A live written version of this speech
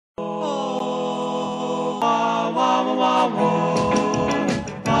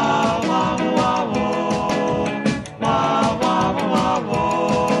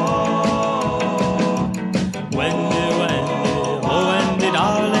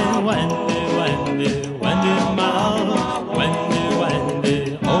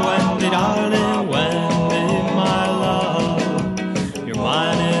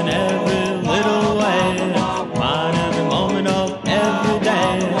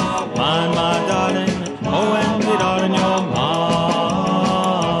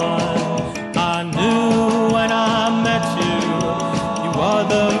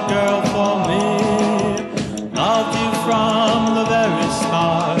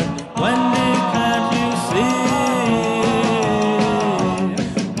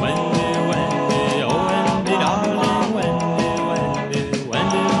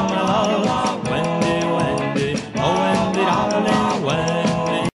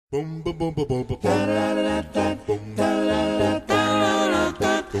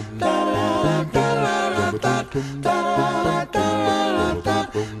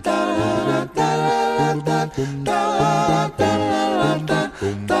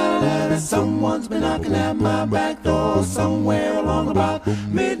Someone's been knocking at my back door somewhere along about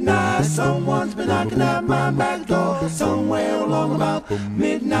midnight. Someone's been knocking at my back door somewhere along about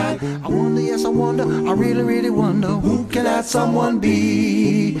midnight. I wonder, yes I wonder, I really, really wonder, who can that someone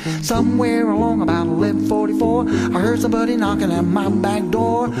be? Somewhere along about 11:44, I heard somebody knocking at my back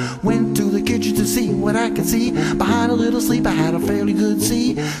door. Went to the kitchen to see what I could see. Behind a little sleep I had a fairly good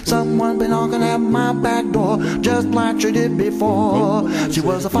see. Someone been knocking at my back door, just like she did before. She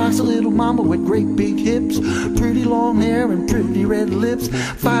was a foxy little mama with great big hips, pretty long hair and pretty red lips,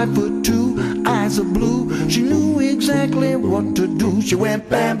 5'2", eyes of blue. She knew exactly what to do. She went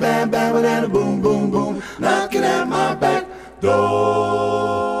bam, bam, bam, and a boom, boom, boom, knocking at my back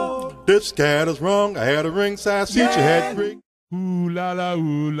door. This cat is wrong. I had a ringside seat. You had three. Ooh la la,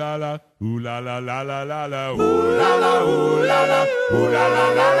 ooh la la, ooh la la la la la la, Ooh la la, ooh la la, ooh la la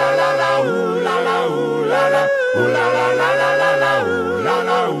la la la la, ooh la la, ooh la la, ooh la la la la la la, ooh la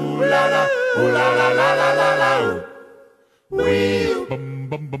la, ooh la la, ooh la la la la la la. Wheel. bum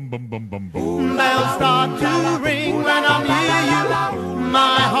bum bum bum bum bum bum. Bells start to ring when I'm near you.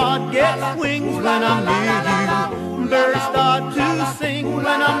 My heart gets wings when I'm near you. Birds start to sing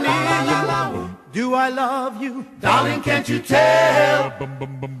when I'm near you. Do I love you? Darling, can't you tell? Bum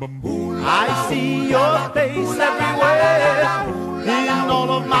bum bum bum. I see your face everywhere. In all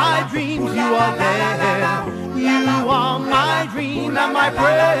of my dreams you are there. You are my dream and my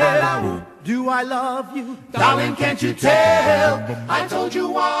prayer. Do I love you? Darling, can't you tell? I told you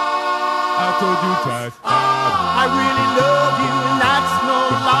once. I told you twice. I really love you and that's no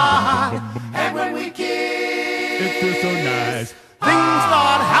lie. And when we kiss, It feels so nice. things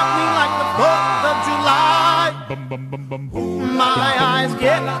start happening like the 4th of July. Bum bum bum bum bum. My eyes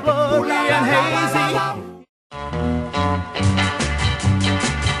get blurry and hazy.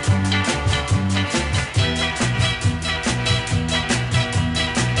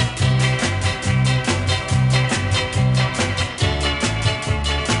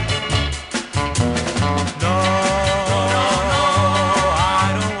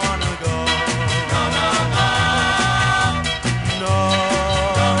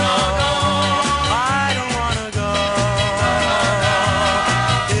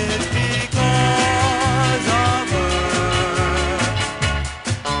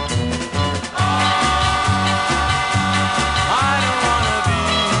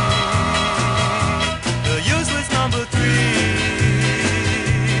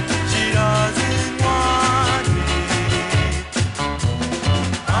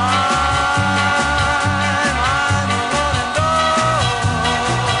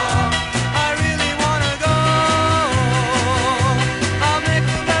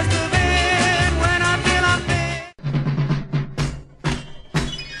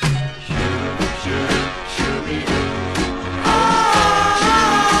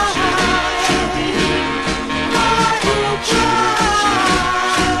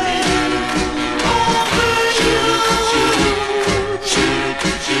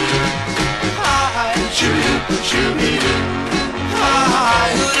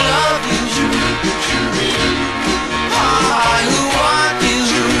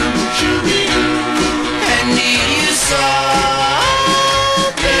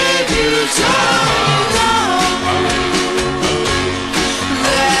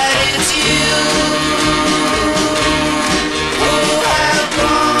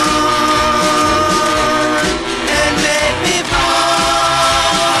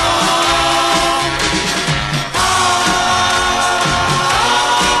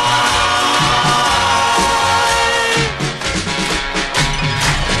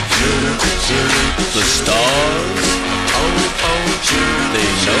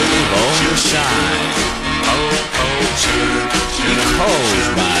 'cause,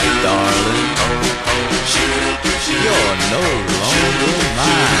 my darling, you're no longer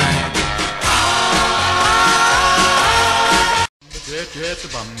mine.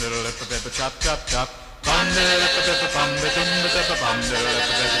 Chop, chop, chop. Bum,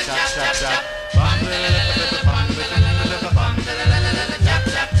 chop, chop, chop.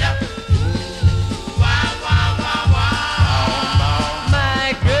 My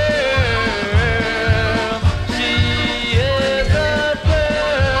girl, she is a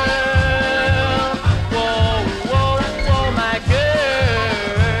pearl. Whoa, whoa, whoa, my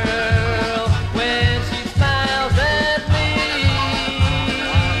girl. When she smiles at me,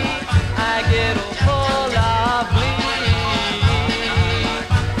 I get full of glee.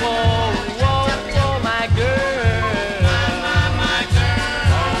 Whoa, whoa, whoa, my girl.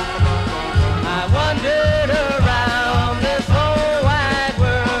 I wandered around this whole wide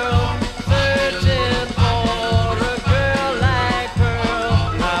world, searching for a girl like Pearl.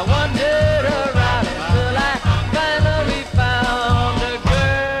 I wandered around till I finally found a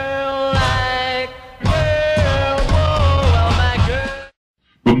girl like Pearl. Whoa, well, my girl.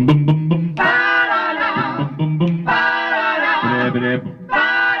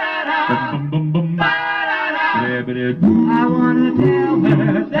 I wanna tell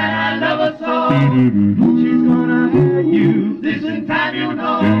her that I love her so. She's gonna hurt you this in time, you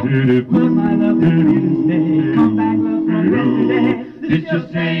know. But my love is here to stay. Come back, love, from yesterday. This just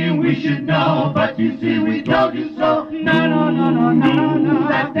saying we should know, but you see we told you so. No, no, no, no, no, no,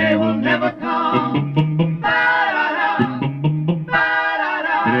 that day will never come.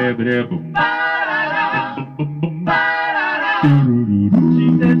 She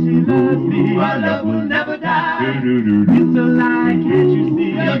said she loves me, our love will never die. It's a lie, can't you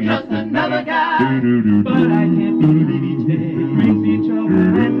see? You're just another guy. But I can't believe each day brings me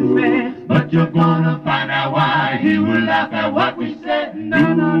trouble and despair. But you're gonna find out why. He will laugh at what we said.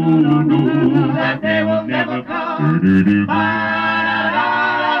 No, no, no, no, no, no, no, that day will never come.